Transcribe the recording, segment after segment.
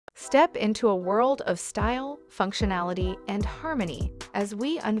Step into a world of style, functionality, and harmony as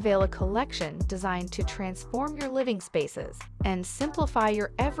we unveil a collection designed to transform your living spaces and simplify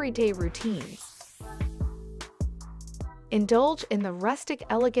your everyday routines. Indulge in the rustic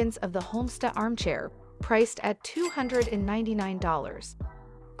elegance of the Homestead armchair, priced at $299.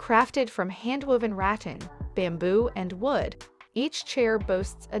 Crafted from hand-woven rattan, bamboo, and wood, each chair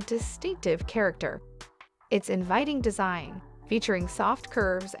boasts a distinctive character. Its inviting design, featuring soft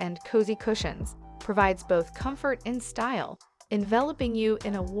curves and cozy cushions, provides both comfort and style, enveloping you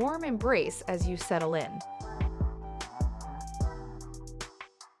in a warm embrace as you settle in.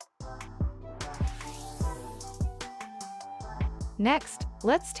 Next,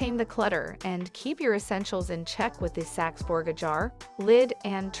 let's tame the clutter and keep your essentials in check with the Saxborga jar, lid,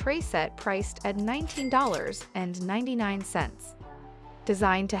 and tray set priced at $19.99.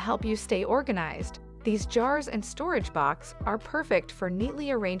 Designed to help you stay organized, these jars and storage box are perfect for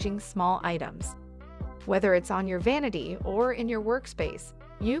neatly arranging small items. Whether it's on your vanity or in your workspace,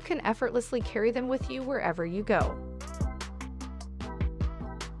 you can effortlessly carry them with you wherever you go.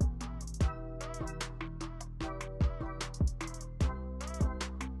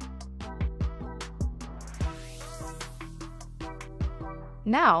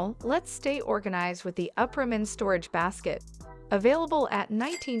 Now, let's stay organized with the Upraman storage basket, available at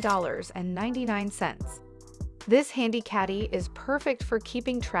 $19.99. This handy caddy is perfect for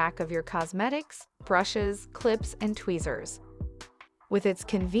keeping track of your cosmetics, brushes, clips, and tweezers. With its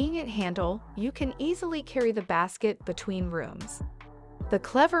convenient handle, you can easily carry the basket between rooms. The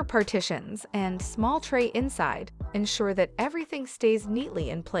clever partitions and small tray inside ensure that everything stays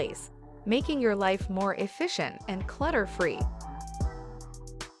neatly in place, making your life more efficient and clutter-free.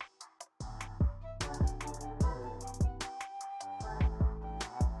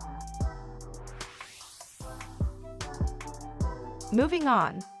 Moving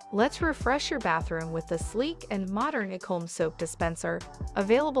on, let's refresh your bathroom with the sleek and modern IKEA soap dispenser,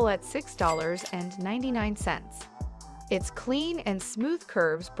 available at $6.99. Its clean and smooth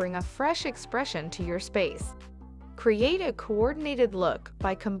curves bring a fresh expression to your space. Create a coordinated look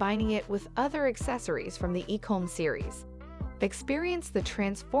by combining it with other accessories from the IKEA series. Experience the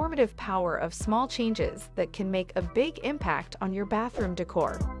transformative power of small changes that can make a big impact on your bathroom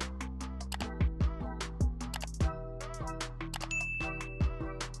decor.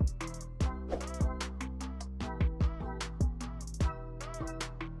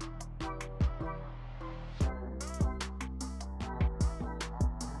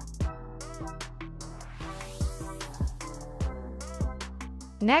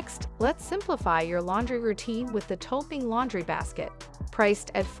 Next, let's simplify your laundry routine with the Tolping laundry basket, priced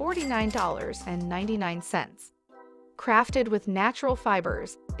at $49.99. Crafted with natural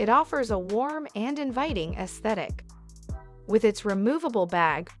fibers, it offers a warm and inviting aesthetic. With its removable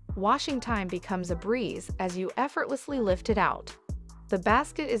bag, washing time becomes a breeze as you effortlessly lift it out. The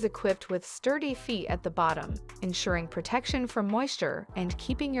basket is equipped with sturdy feet at the bottom, ensuring protection from moisture and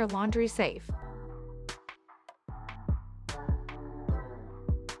keeping your laundry safe.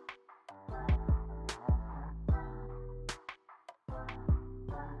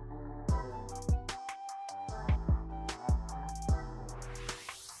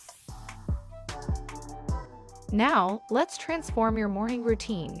 Now, let's transform your morning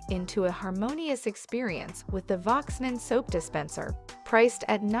routine into a harmonious experience with the Voxman soap dispenser, priced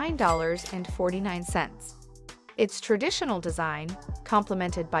at $9.49. Its traditional design,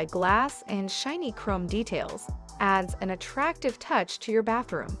 complemented by glass and shiny chrome details, adds an attractive touch to your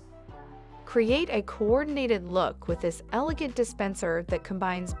bathroom. Create a coordinated look with this elegant dispenser that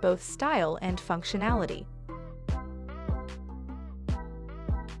combines both style and functionality.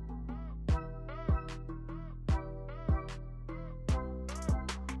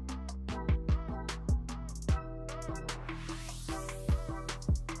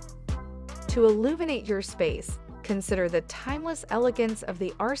 To illuminate your space, consider the timeless elegance of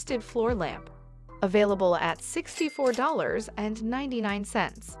the Arsted floor lamp, available at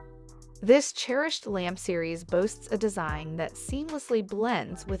 $64.99. This cherished lamp series boasts a design that seamlessly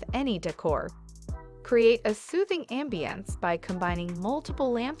blends with any decor. Create a soothing ambience by combining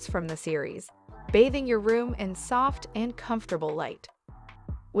multiple lamps from the series, bathing your room in soft and comfortable light.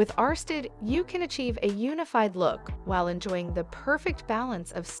 With Arsted, you can achieve a unified look while enjoying the perfect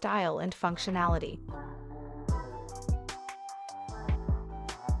balance of style and functionality.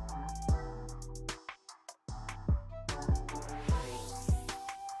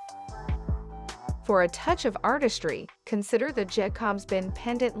 For a touch of artistry, consider the Jacobsbin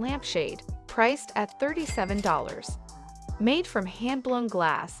pendant lampshade, priced at $37. Made from hand-blown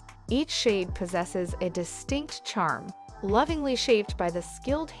glass, each shade possesses a distinct charm, lovingly shaped by the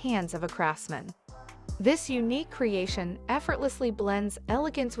skilled hands of a craftsman. This unique creation effortlessly blends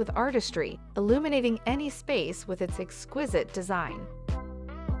elegance with artistry, illuminating any space with its exquisite design.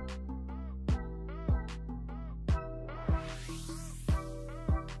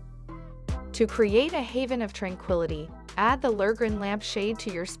 To create a haven of tranquility, add the Lurgren lampshade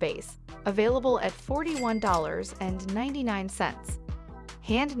to your space, available at $41.99.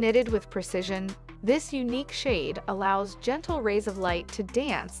 Hand-knitted with precision, this unique shade allows gentle rays of light to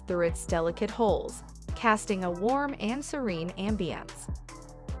dance through its delicate holes, casting a warm and serene ambience.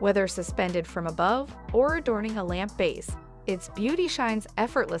 Whether suspended from above or adorning a lamp base, its beauty shines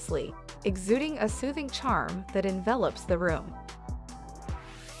effortlessly, exuding a soothing charm that envelops the room.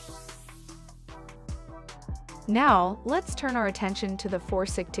 Now, let's turn our attention to the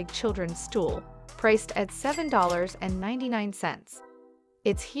Forsiktig children's stool, priced at $7.99.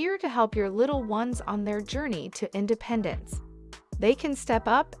 It's here to help your little ones on their journey to independence. They can step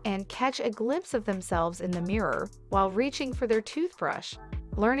up and catch a glimpse of themselves in the mirror while reaching for their toothbrush,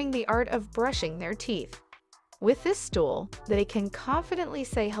 learning the art of brushing their teeth. With this stool, they can confidently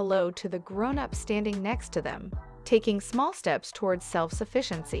say hello to the grown-up standing next to them, taking small steps towards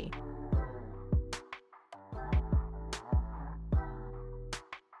self-sufficiency.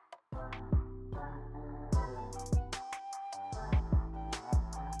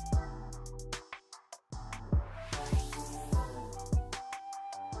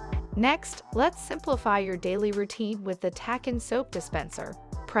 Next, let's simplify your daily routine with the Tacken soap dispenser,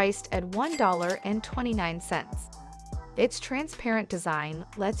 priced at $1.29. Its transparent design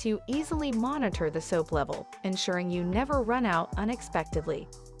lets you easily monitor the soap level, ensuring you never run out unexpectedly.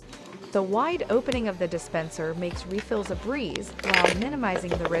 The wide opening of the dispenser makes refills a breeze while minimizing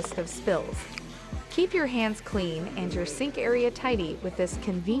the risk of spills. Keep your hands clean and your sink area tidy with this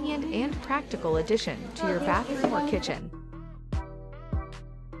convenient and practical addition to your bathroom or kitchen.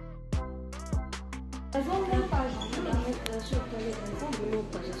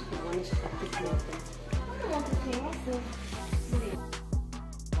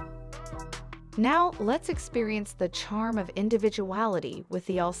 Now, let's experience the charm of individuality with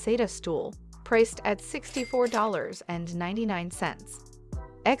the Alseda stool, priced at $64.99.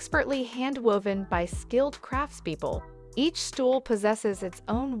 Expertly hand-woven by skilled craftspeople, each stool possesses its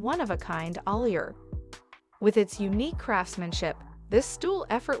own one-of-a-kind allure. With its unique craftsmanship, this stool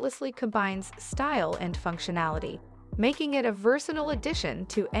effortlessly combines style and functionality, making it a versatile addition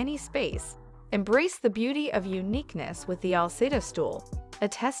to any space. Embrace the beauty of uniqueness with the Alseda stool, a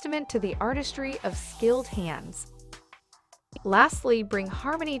testament to the artistry of skilled hands. Lastly, bring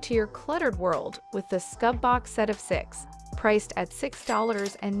harmony to your cluttered world with the Scub Box set of 6, priced at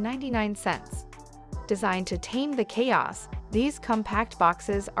 $6.99. Designed to tame the chaos, these compact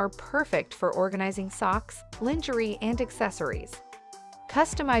boxes are perfect for organizing socks, lingerie, and accessories.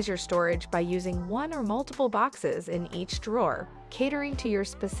 Customize your storage by using one or multiple boxes in each drawer, catering to your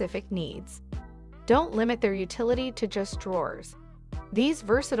specific needs. Don't limit their utility to just drawers. These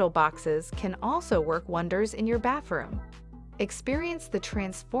versatile boxes can also work wonders in your bathroom. Experience the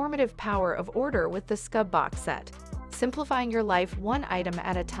transformative power of order with the Scub Box set, simplifying your life one item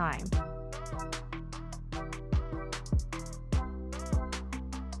at a time.